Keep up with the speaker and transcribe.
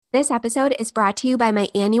This episode is brought to you by my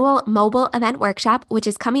annual mobile event workshop, which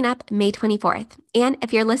is coming up May 24th. And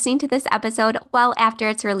if you're listening to this episode well after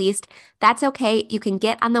it's released, that's okay. You can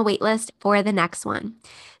get on the waitlist for the next one.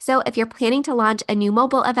 So if you're planning to launch a new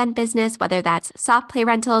mobile event business, whether that's soft play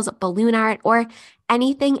rentals, balloon art, or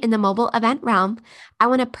anything in the mobile event realm, I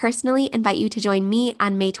want to personally invite you to join me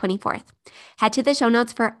on May 24th. Head to the show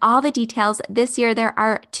notes for all the details. This year, there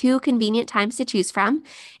are 2 convenient times to choose from.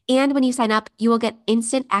 And when you sign up, you will get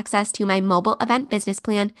instant access to my mobile event business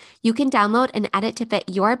plan. You can download and edit to fit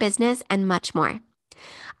your business and much more.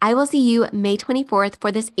 I will see you May 24th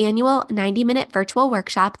for this annual 90-minute virtual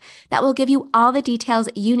workshop that will give you all the details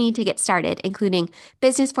you need to get started, including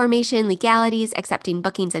business formation, legalities, accepting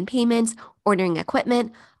bookings and payments, ordering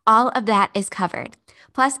equipment. All of that is covered.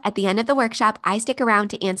 Plus, at the end of the workshop, I stick around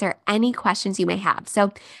to answer any questions you may have.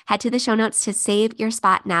 So head to the show notes to save your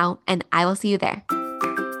spot now, and I will see you there.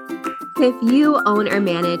 If you own or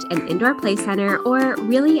manage an indoor play center or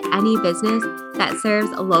really any business that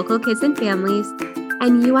serves local kids and families,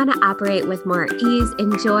 and you want to operate with more ease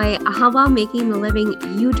and joy, all while making the living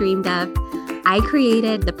you dreamed of, I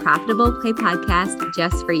created the Profitable Play podcast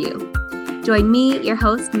just for you. Join me, your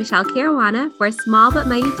host, Michelle Caruana, for small but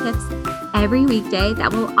mighty tips every weekday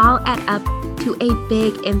that will all add up to a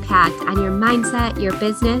big impact on your mindset, your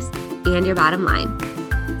business, and your bottom line.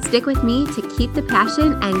 Stick with me to keep the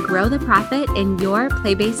passion and grow the profit in your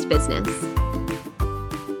play-based business.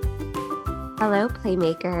 Hello,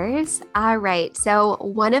 Playmakers. All right, so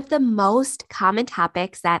one of the most common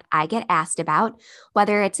topics that I get asked about,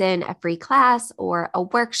 whether it's in a free class or a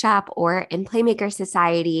workshop or in Playmaker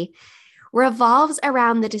Society, revolves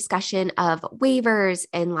around the discussion of waivers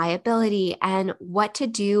and liability and what to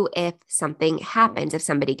do if something happens, if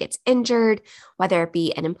somebody gets injured, whether it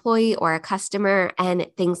be an employee or a customer, and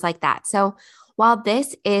things like that. So while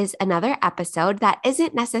this is another episode that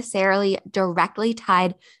isn't necessarily directly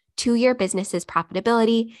tied to your business's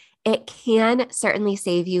profitability, it can certainly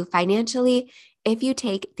save you financially if you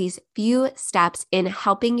take these few steps in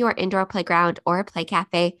helping your indoor playground or play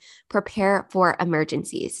cafe prepare for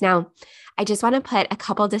emergencies. Now, I just want to put a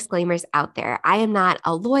couple disclaimers out there. I am not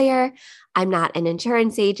a lawyer. I'm not an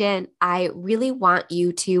insurance agent. I really want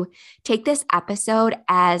you to take this episode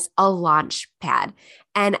as a launch pad.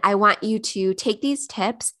 And I want you to take these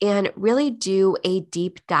tips and really do a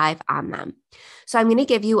deep dive on them. So I'm going to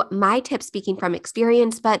give you my tips speaking from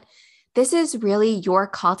experience, but this is really your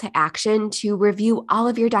call to action to review all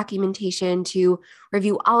of your documentation, to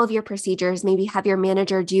review all of your procedures, maybe have your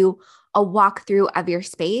manager do a walkthrough of your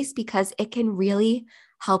space because it can really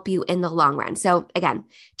help you in the long run. So again,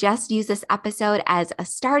 just use this episode as a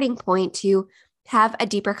starting point to have a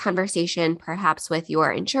deeper conversation, perhaps with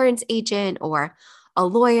your insurance agent or a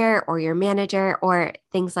lawyer or your manager or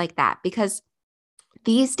things like that. Because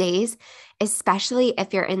these days, especially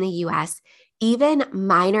if you're in the US, even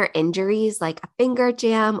minor injuries like a finger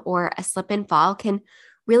jam or a slip and fall can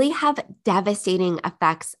really have devastating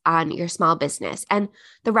effects on your small business. And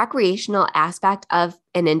the recreational aspect of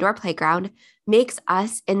an indoor playground makes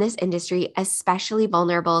us in this industry especially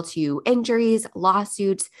vulnerable to injuries,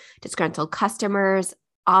 lawsuits, disgruntled customers,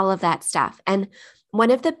 all of that stuff. And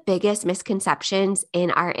one of the biggest misconceptions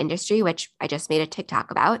in our industry, which I just made a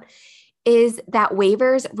TikTok about, is that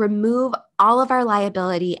waivers remove all of our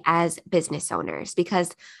liability as business owners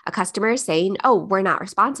because a customer is saying, oh, we're not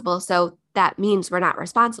responsible. So that means we're not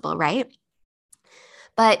responsible, right?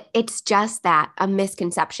 But it's just that, a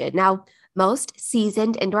misconception. Now, most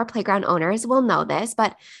seasoned indoor playground owners will know this,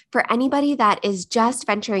 but for anybody that is just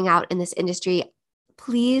venturing out in this industry,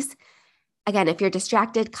 please, again, if you're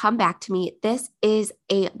distracted, come back to me. This is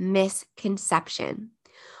a misconception.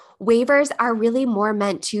 Waivers are really more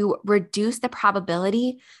meant to reduce the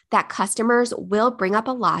probability that customers will bring up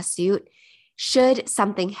a lawsuit should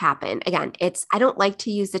something happen. Again, I don't like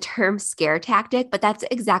to use the term scare tactic, but that's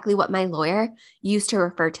exactly what my lawyer used to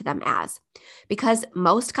refer to them as. Because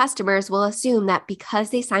most customers will assume that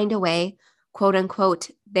because they signed away, quote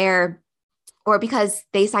unquote, because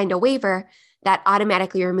they signed a waiver, that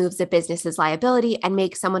automatically removes the business's liability and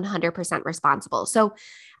makes someone 100% responsible. So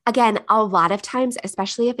again, a lot of times,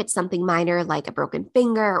 especially if it's something minor like a broken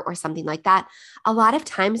finger or something like that, a lot of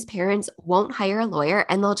times parents won't hire a lawyer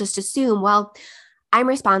and they'll just assume, well, I'm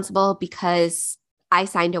responsible because I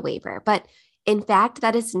signed a waiver. But in fact,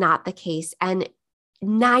 that is not the case. And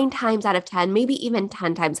 9 times out of 10, maybe even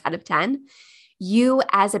 10 times out of 10, you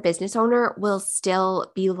as a business owner will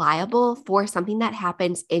still be liable for something that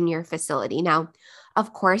happens in your facility. Now,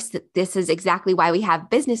 of course, this is exactly why we have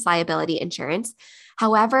business liability insurance.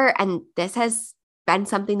 However, and this has been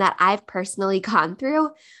something that I've personally gone through,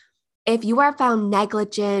 If you are found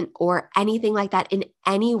negligent or anything like that in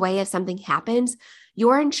any way, if something happens,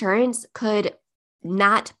 your insurance could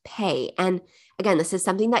not pay. And again, this is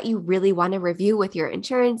something that you really want to review with your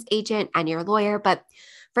insurance agent and your lawyer. But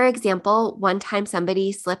for example, one time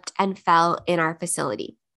somebody slipped and fell in our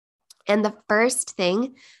facility. And the first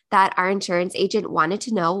thing that our insurance agent wanted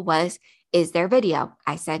to know was, is there video?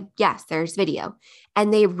 I said, yes, there's video.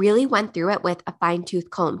 And they really went through it with a fine tooth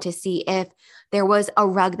comb to see if there was a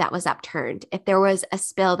rug that was upturned, if there was a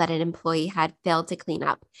spill that an employee had failed to clean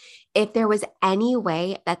up, if there was any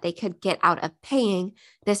way that they could get out of paying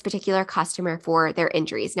this particular customer for their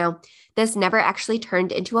injuries. Now, this never actually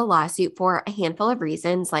turned into a lawsuit for a handful of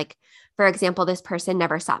reasons. Like, for example, this person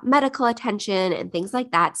never sought medical attention and things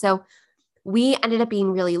like that. So we ended up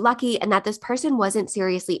being really lucky in that this person wasn't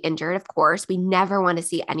seriously injured. Of course, we never want to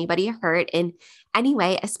see anybody hurt in any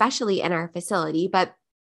way, especially in our facility. But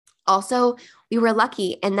also, we were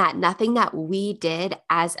lucky in that nothing that we did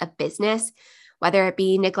as a business, whether it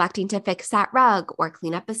be neglecting to fix that rug or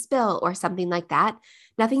clean up a spill or something like that,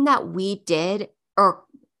 nothing that we did or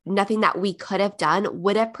nothing that we could have done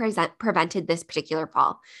would have prevented this particular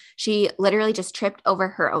fall. She literally just tripped over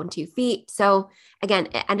her own 2 feet. So again,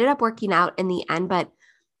 it ended up working out in the end. But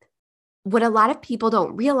what a lot of people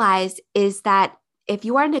don't realize is that if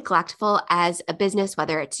you are neglectful as a business,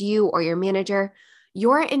 whether it's you or your manager,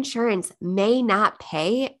 your insurance may not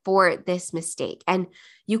pay for this mistake. And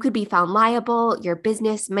you could be found liable. Your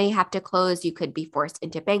business may have to close. You could be forced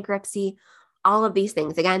into bankruptcy. All of these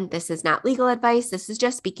things. Again, this is not legal advice. This is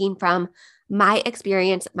just speaking from my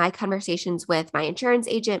experience, my conversations with my insurance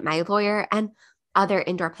agent, my lawyer, and other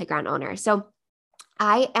indoor playground owners. So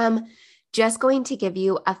I am just going to give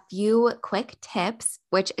you a few quick tips,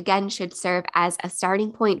 which again should serve as a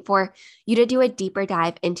starting point for you to do a deeper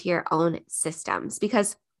dive into your own systems,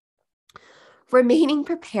 because remaining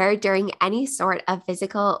prepared during any sort of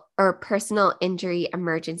physical or personal injury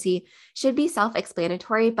emergency should be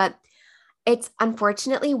self-explanatory, but it's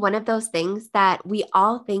unfortunately one of those things that we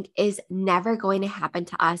all think is never going to happen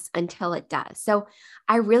to us until it does. So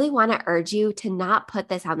I really want to urge you to not put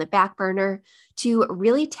this on the back burner, to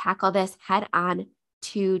really tackle this head on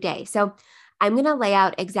today. So I'm going to lay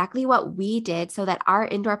out exactly what we did so that our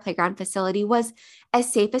indoor playground facility was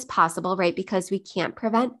as safe as possible, right? Because we can't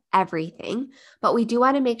prevent everything, but we do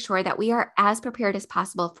want to make sure that we are as prepared as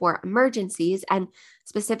possible for emergencies and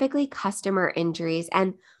specifically customer injuries.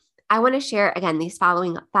 And I want to share, again, these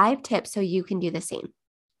following 5 tips so you can do the same.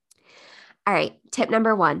 All right, tip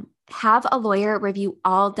number 1, have a lawyer review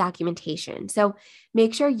all documentation. So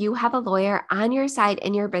make sure you have a lawyer on your side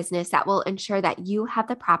in your business that will ensure that you have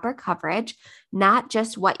the proper coverage, not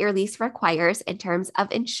just what your lease requires in terms of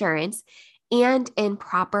insurance, and in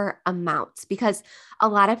proper amounts, because a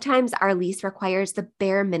lot of times our lease requires the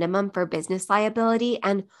bare minimum for business liability.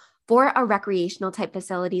 And for a recreational type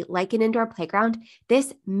facility like an indoor playground,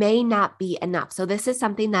 this may not be enough. So this is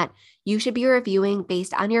something that you should be reviewing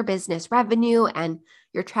based on your business revenue and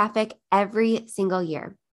your traffic every single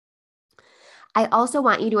year. I also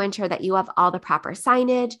want you to ensure that you have all the proper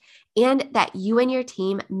signage and that you and your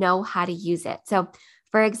team know how to use it. So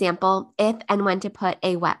for example, if and when to put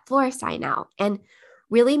a wet floor sign out, and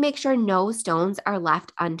really make sure no stones are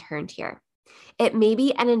left unturned here. It may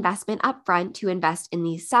be an investment upfront to invest in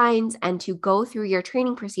these signs and to go through your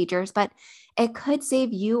training procedures, but it could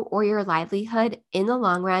save you or your livelihood in the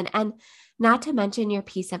long run, and not to mention your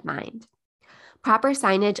peace of mind. Proper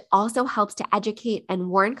signage also helps to educate and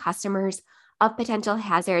warn customers of potential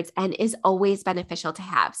hazards and is always beneficial to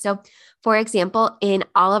have. So, for example, in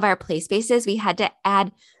all of our play spaces, we had to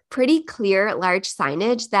add pretty clear, large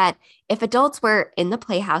signage that if adults were in the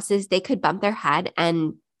playhouses, they could bump their head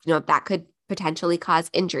and that could potentially cause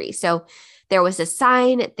injury. So there was a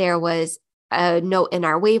sign, there was a note in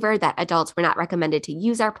our waiver that adults were not recommended to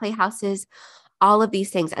use our playhouses, all of these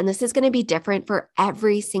things. And this is going to be different for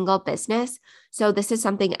every single business. So this is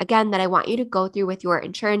something, again, that I want you to go through with your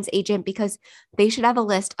insurance agent, because they should have a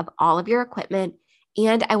list of all of your equipment.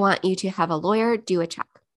 And I want you to have a lawyer do a check.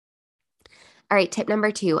 All right, tip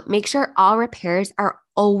number 2, make sure all repairs are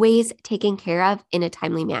always taken care of in a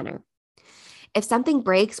timely manner. If something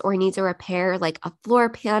breaks or needs a repair, like a floor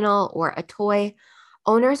panel or a toy,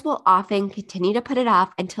 owners will often continue to put it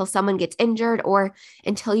off until someone gets injured or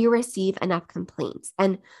until you receive enough complaints.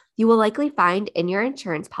 And you will likely find in your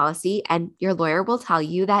insurance policy, and your lawyer will tell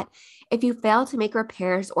you, that if you fail to make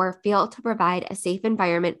repairs or fail to provide a safe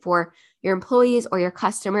environment for your employees or your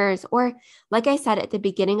customers, or like I said at the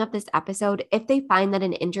beginning of this episode, if they find that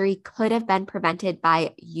an injury could have been prevented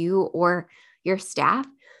by you or your staff,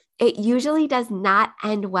 it usually does not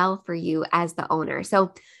end well for you as the owner.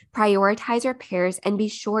 So prioritize repairs, and be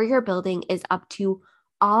sure your building is up to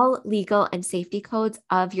all legal and safety codes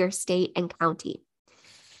of your state and county.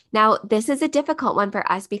 Now, this is a difficult one for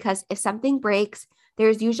us because if something breaks,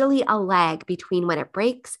 there's usually a lag between when it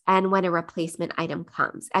breaks and when a replacement item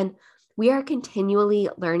comes. And we are continually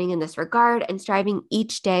learning in this regard and striving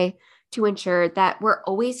each day to ensure that we're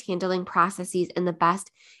always handling processes in the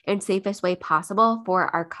best and safest way possible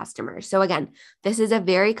for our customers. So again, this is a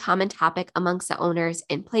very common topic amongst the owners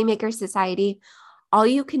in Playmaker Society. All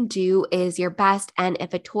you can do is your best, and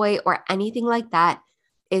if a toy or anything like that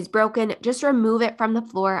is broken, just remove it from the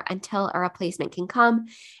floor until a replacement can come.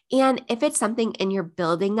 And if it's something in your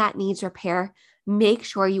building that needs repair, make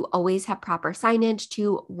sure you always have proper signage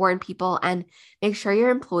to warn people and make sure your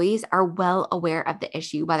employees are well aware of the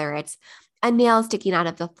issue, whether it's a nail sticking out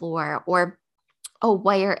of the floor or a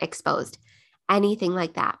wire exposed, anything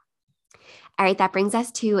like that. All right, that brings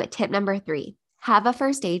us to tip number 3. Have a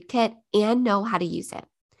first aid kit and know how to use it.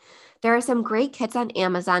 There are some great kits on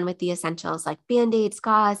Amazon with the essentials like Band-Aids,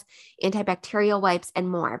 gauze, antibacterial wipes, and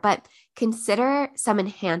more, but consider some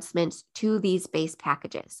enhancements to these base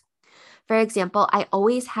packages. For example, I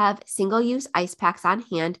always have single-use ice packs on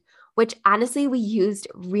hand, which honestly we used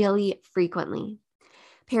really frequently.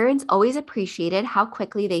 Parents always appreciated how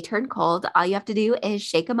quickly they turn cold. All you have to do is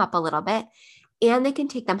shake them up a little bit, and they can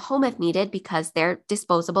take them home if needed because they're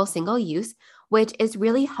disposable single use, which is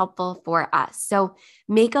really helpful for us. So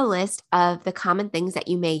make a list of the common things that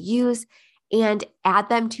you may use and add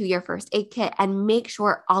them to your first aid kit and make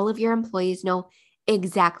sure all of your employees know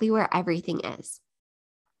exactly where everything is.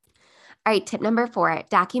 All right, tip number 4,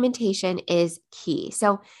 documentation is key.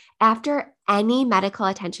 So after any medical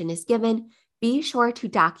attention is given, be sure to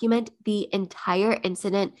document the entire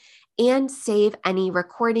incident and save any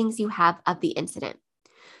recordings you have of the incident.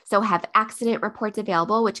 So have accident reports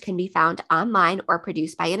available, which can be found online or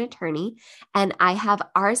produced by an attorney. And I have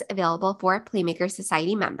ours available for Playmaker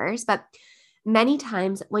Society members. But many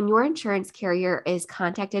times when your insurance carrier is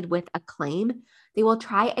contacted with a claim, they will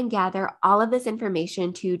try and gather all of this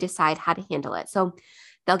information to decide how to handle it. So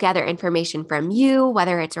they'll gather information from you,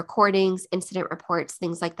 whether it's recordings, incident reports,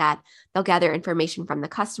 things like that. They'll gather information from the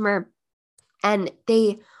customer. And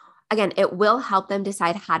it will help them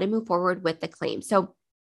decide how to move forward with the claim. So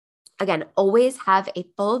again, always have a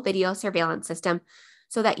full video surveillance system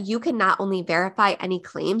so that you can not only verify any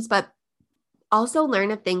claims, but also learn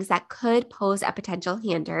of things that could pose a potential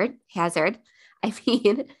hazard.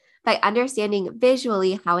 By understanding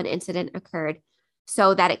visually how an incident occurred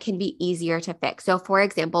so that it can be easier to fix. So for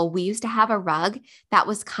example, we used to have a rug that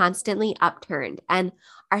was constantly upturned, and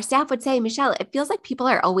our staff would say, Michelle, it feels like people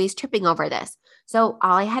are always tripping over this. So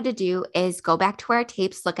all I had to do is go back to our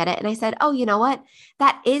tapes, look at it, and I said, oh, you know what?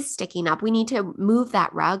 That is sticking up. We need to move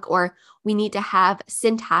that rug, or we need to have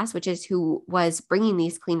Cintas, which is who was bringing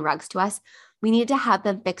these clean rugs to us. We need to have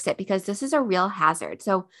them fix it because this is a real hazard.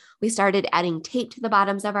 So we started adding tape to the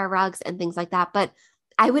bottoms of our rugs and things like that. But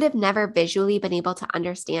I would have never visually been able to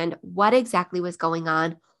understand what exactly was going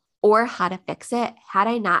on or how to fix it had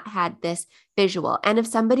I not had this visual. And if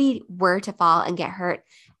somebody were to fall and get hurt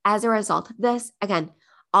as a result of this, again,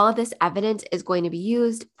 all of this evidence is going to be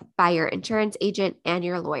used by your insurance agent and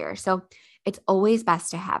your lawyer. So it's always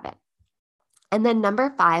best to have it. And then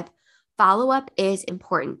number 5, follow-up is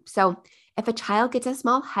important. So if a child gets a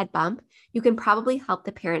small head bump, you can probably help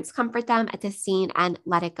the parents comfort them at the scene and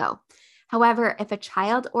let it go. However, if a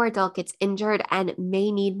child or adult gets injured and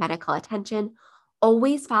may need medical attention,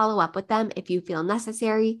 always follow up with them if you feel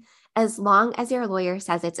necessary, as long as your lawyer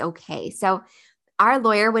says it's okay. So our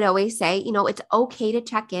lawyer would always say, it's okay to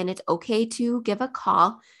check in. It's okay to give a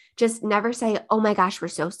call. Just never say, oh my gosh, we're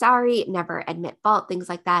so sorry. Never admit fault, things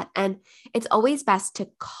like that. And it's always best to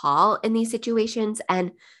call in these situations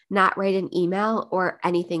and not write an email or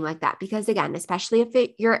anything like that. Because again, especially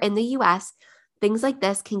if you're in the US, things like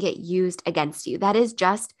this can get used against you. That is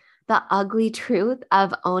just the ugly truth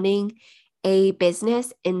of owning a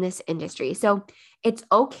business in this industry. So it's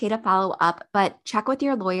okay to follow up, but check with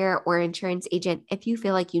your lawyer or insurance agent if you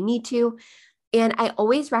feel like you need to. And I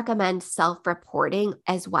always recommend self-reporting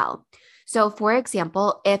as well. So for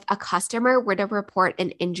example, if a customer were to report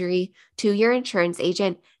an injury to your insurance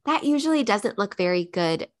agent, that usually doesn't look very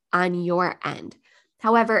good on your end.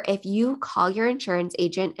 However, if you call your insurance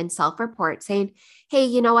agent and self-report saying, hey,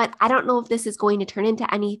 you know what? I don't know if this is going to turn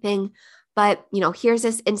into anything, but here's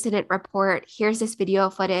this incident report, here's this video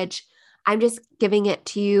footage. I'm just giving it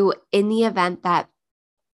to you in the event that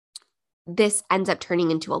this ends up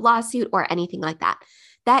turning into a lawsuit or anything like that.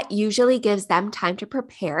 That usually gives them time to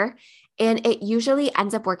prepare And it usually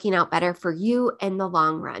ends up working out better for you in the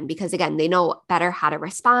long run because, again, they know better how to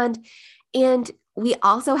respond. And we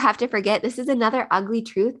also have to forget, this is another ugly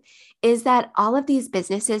truth, is that all of these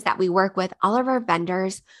businesses that we work with, all of our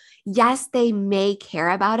vendors, yes, they may care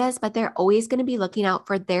about us, but they're always going to be looking out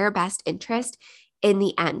for their best interest in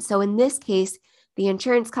the end. So in this case, the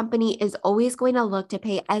insurance company is always going to look to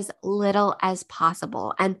pay as little as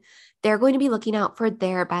possible, and they're going to be looking out for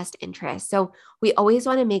their best interest. So we always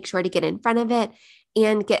want to make sure to get in front of it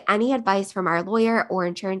and get any advice from our lawyer or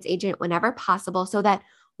insurance agent whenever possible so that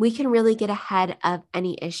we can really get ahead of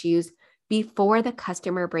any issues before the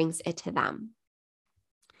customer brings it to them.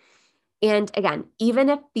 And again, even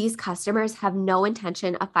if these customers have no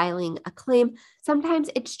intention of filing a claim, sometimes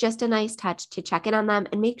it's just a nice touch to check in on them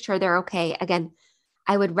and make sure they're okay. Again,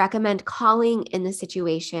 I would recommend calling in the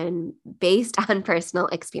situation based on personal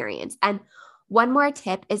experience. And one more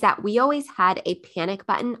tip is that we always had a panic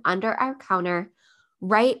button under our counter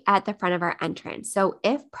right at the front of our entrance. So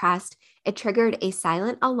if pressed, it triggered a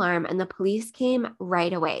silent alarm and the police came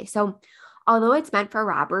right away. So although it's meant for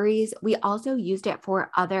robberies, we also used it for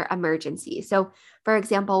other emergencies. So, for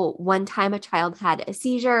example, one time a child had a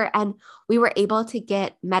seizure and we were able to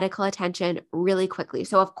get medical attention really quickly.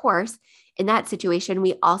 So, of course, in that situation,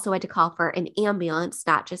 we also had to call for an ambulance,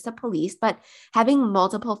 not just the police, but having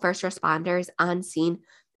multiple first responders on scene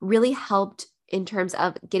really helped in terms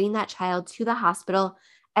of getting that child to the hospital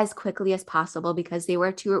as quickly as possible because they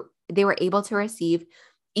were able to receive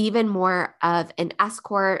even more of an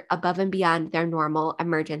escort above and beyond their normal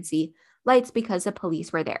emergency lights because the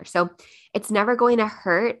police were there. So it's never going to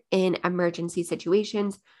hurt in emergency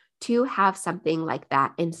situations to have something like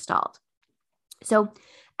that installed. So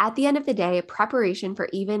at the end of the day, preparation for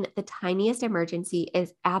even the tiniest emergency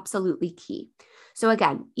is absolutely key. So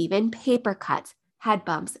again, even paper cuts, head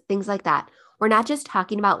bumps, things like that. We're not just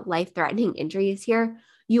talking about life-threatening injuries here.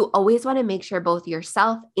 You always want to make sure both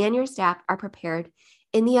yourself and your staff are prepared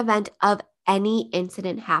in the event of any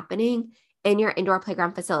incident happening in your indoor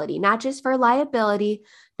playground facility, not just for liability,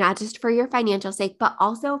 not just for your financial sake, but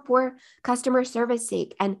also for customer service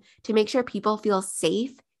sake and to make sure people feel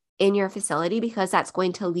safe in your facility because that's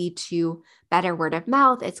going to lead to better word of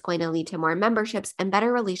mouth. It's going to lead to more memberships and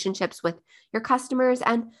better relationships with your customers.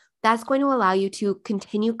 And that's going to allow you to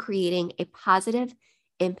continue creating a positive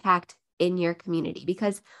impact in your community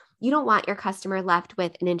because you don't want your customer left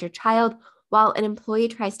with an injured child while an employee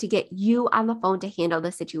tries to get you on the phone to handle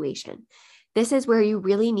the situation. This is where you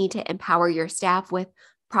really need to empower your staff with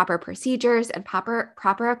proper procedures and proper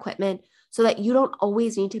equipment so that you don't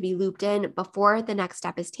always need to be looped in before the next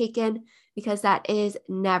step is taken, because that is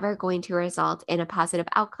never going to result in a positive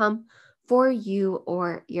outcome for you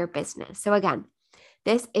or your business. So again,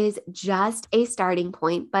 this is just a starting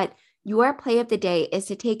point, but your play of the day is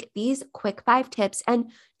to take these quick 5 tips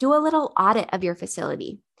and do a little audit of your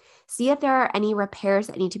facility. See if there are any repairs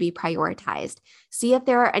that need to be prioritized. See if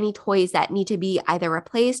there are any toys that need to be either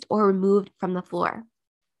replaced or removed from the floor.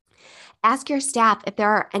 Ask your staff if there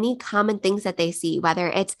are any common things that they see, whether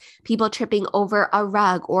it's people tripping over a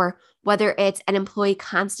rug or whether it's an employee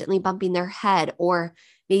constantly bumping their head or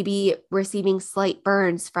maybe receiving slight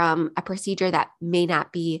burns from a procedure that may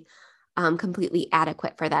not be completely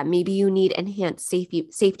adequate for them. Maybe you need enhanced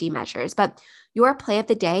safety measures, but your play of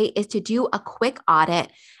the day is to do a quick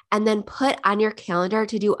audit and then put on your calendar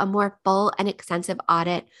to do a more full and extensive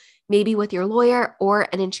audit, maybe with your lawyer or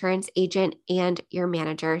an insurance agent and your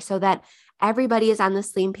manager so that everybody is on the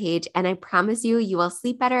same page. And I promise you, you will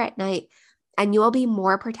sleep better at night and you will be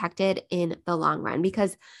more protected in the long run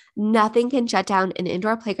because nothing can shut down an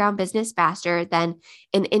indoor playground business faster than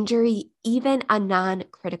an injury, even a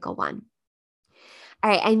non-critical one. All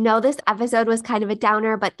right, I know this episode was kind of a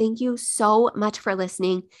downer, but thank you so much for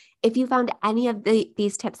listening. If you found any of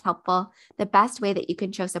these tips helpful, the best way that you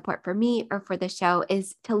can show support for me or for the show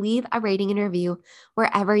is to leave a rating and review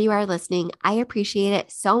wherever you are listening. I appreciate it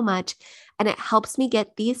so much, and it helps me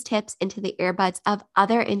get these tips into the earbuds of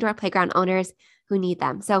other indoor playground owners who need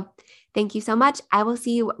them. So thank you so much. I will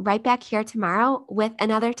see you right back here tomorrow with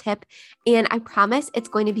another tip, and I promise it's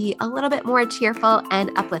going to be a little bit more cheerful and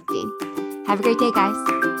uplifting. Have a great day,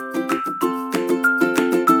 guys.